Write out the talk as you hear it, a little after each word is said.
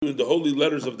in the Holy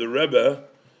Letters of the Rebbe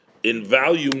in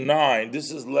volume 9.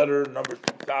 This is letter number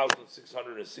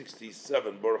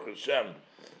 2667, Baruch Hashem.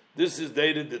 This is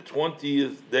dated the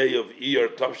 20th day of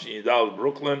Iyar Tavshin Yidal,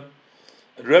 Brooklyn.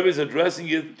 The Rebbe is addressing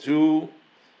it to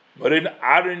Marin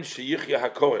Aaron Sheyichya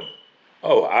HaKohen.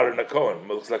 Oh, Aaron HaKohen.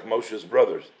 Looks like Moshe's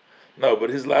brothers. No, but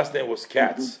his last name was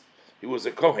Katz. He was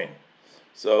a Kohen.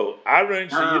 So, Aaron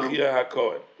Sheyichya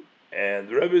HaKohen. And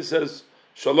the Rebbe says,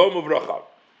 Shalom Uvracha.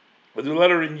 With the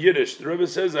letter in Yiddish, the Rebbe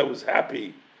says, I was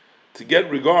happy to get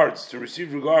regards, to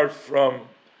receive regards from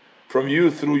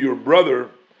you through your brother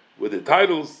with the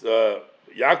titles,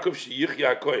 Yaakov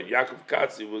Sheyichya HaKohen. Yaakov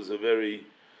Katz, he was a very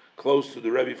close to the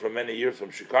Rebbe for many years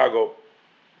from Chicago.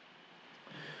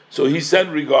 So he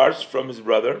sent regards from his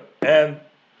brother, and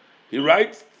he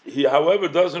writes, he however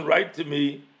doesn't write to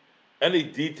me any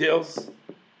details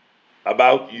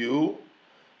about you,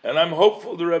 and I'm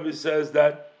hopeful, the Rebbe says,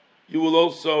 that you will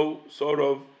also sort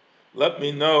of let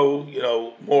me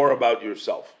know, more about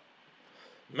yourself.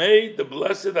 May the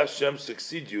blessed Hashem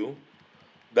succeed you,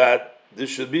 that this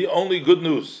should be only good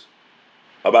news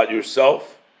about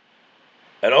yourself,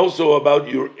 and also about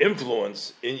your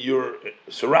influence in your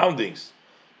surroundings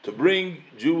to bring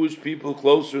Jewish people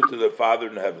closer to their Father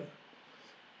in heaven.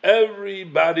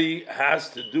 Everybody has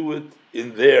to do it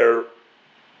in their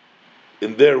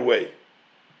way.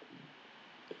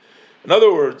 In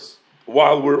other words,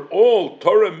 while we're all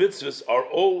Torah mitzvahs,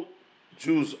 all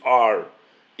Jews are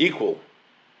equal,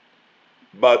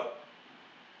 but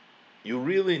you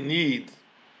really need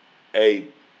a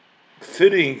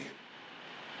fitting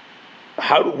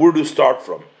where to start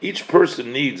from. Each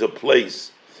person needs a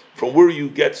place from where you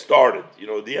get started.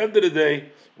 At the end of the day,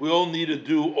 we all need to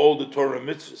do all the Torah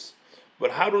mitzvahs,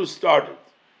 but how to start it?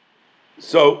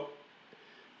 So,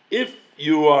 if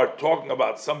you are talking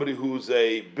about somebody who's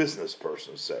a business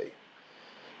person, say,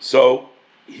 so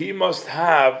he must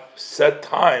have set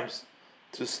times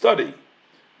to study,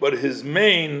 but his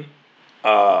main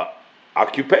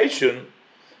occupation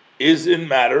is in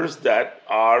matters that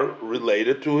are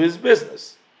related to his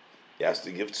business. He has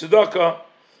to give tzedakah.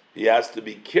 He has to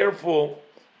be careful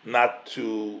not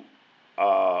to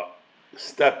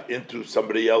step into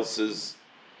somebody else's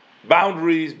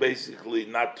boundaries, basically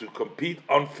not to compete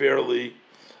unfairly,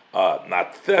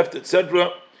 not theft,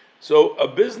 etc. So a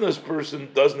business person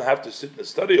doesn't have to sit and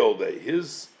study all day.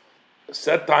 His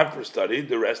set time for study,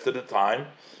 the rest of the time,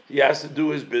 he has to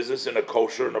do his business in a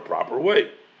kosher and a proper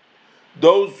way.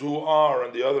 Those who are,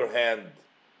 on the other hand,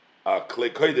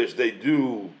 Klei Kodesh, they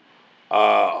do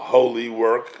holy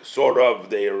work, sort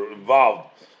of, they are involved,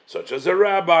 such as a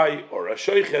rabbi or a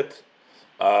sheikhet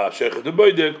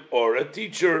boydek, or a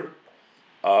teacher,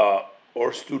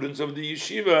 or students of the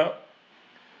yeshiva.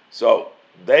 So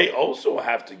they also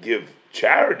have to give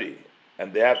charity,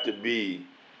 and they have to be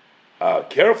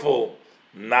careful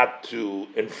not to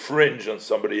infringe on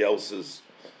somebody else's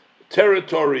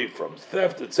territory from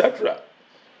theft, etc.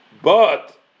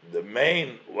 But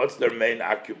what's their main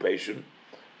occupation?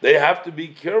 They have to be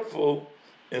careful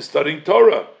in studying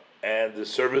Torah and the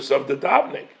service of the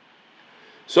davening.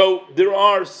 So there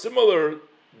are similar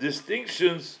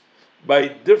distinctions by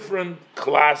different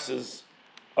classes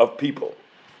of people.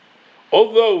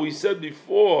 Although we said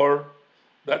before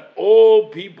that all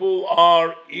people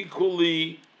are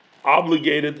equally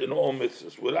obligated in all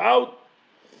mitzvahs, without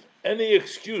any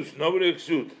excuse, nobody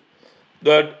excuse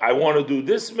that I want to do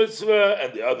this mitzvah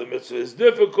and the other mitzvah is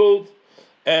difficult,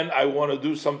 and I want to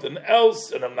do something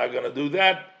else and I'm not going to do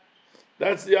that.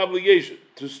 That's the obligation.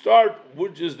 To start,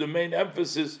 which is the main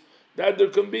emphasis, that there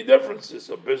can be differences.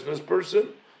 A business person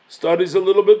studies a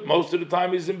little bit, most of the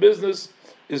time he's in business,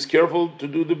 is careful to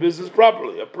do the business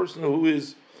properly. A person who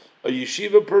is a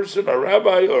yeshiva person, a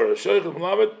rabbi, or a sheikh, a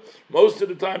melamed, most of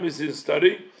the time he's in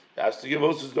study, has to give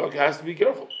us his dog, has to be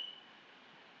careful.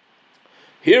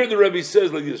 Here the Rebbe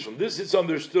says like this, from this it's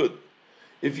understood,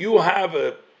 if you have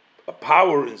a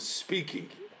power in speaking,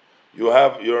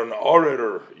 you're an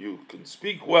orator, you can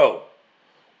speak well,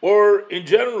 or in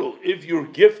general, if you're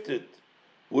gifted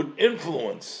with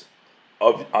influence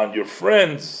on your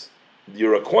friends,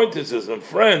 your acquaintances and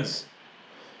friends,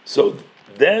 so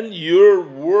then your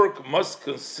work must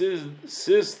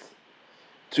consist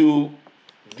to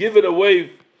give it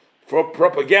away for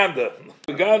propaganda,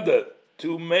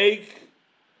 to make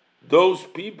those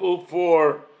people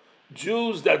for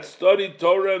Jews that study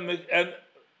Torah and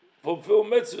fulfill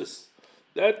mitzvahs.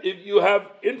 That if you have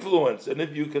influence and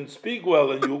if you can speak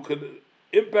well and you can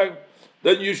impact,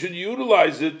 then you should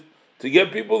utilize it to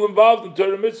get people involved in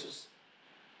Torah mitzvahs.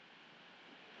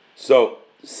 So,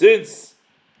 since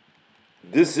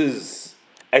this is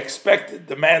expected,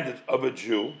 demanded of a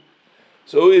Jew,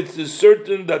 So it is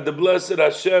certain that the blessed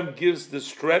Hashem gives the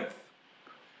strength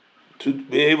to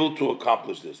be able to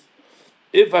accomplish this.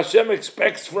 If Hashem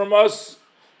expects from us,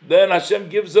 then Hashem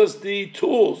gives us the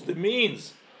tools, the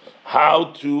means, how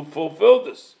to fulfill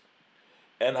this.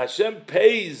 And Hashem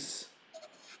pays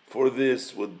for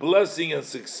this with blessing and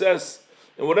success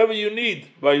and whatever you need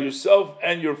by yourself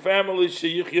and your family,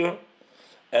 sheyichya,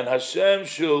 and Hashem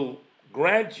shall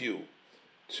grant you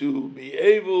to be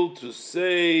able to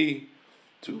say,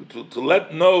 to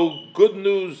let know good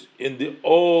news in the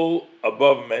all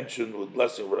above mentioned with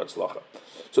blessing for Atzlacha.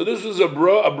 So this was a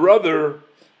brother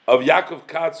of Yaakov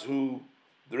Katz who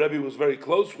the Rebbe was very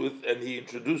close with, and he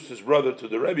introduced his brother to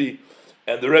the Rebbe,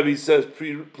 and the Rebbe says,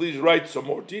 please write some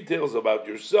more details about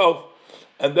yourself.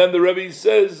 And then the Rebbe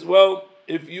says, well,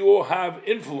 if you have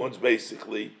influence,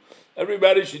 basically,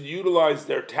 everybody should utilize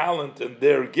their talent and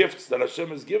their gifts that Hashem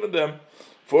has given them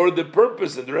for the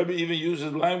purpose. And the Rebbe even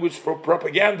uses language for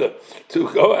propaganda,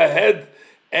 to go ahead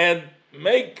and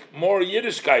make more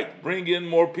Yiddishkeit, bring in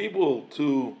more people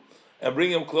and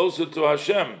bring them closer to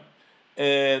Hashem.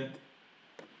 And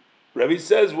Rebbe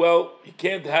says, well, you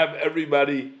can't have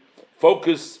everybody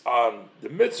focus on the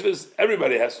mitzvahs.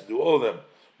 Everybody has to do all of them.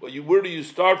 But where do you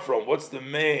start from? What's the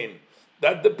main?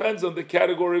 That depends on the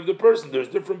category of the person. There's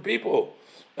different people,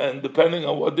 and depending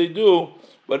on what they do,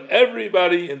 but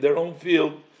everybody in their own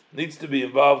field needs to be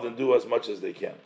involved and do as much as they can.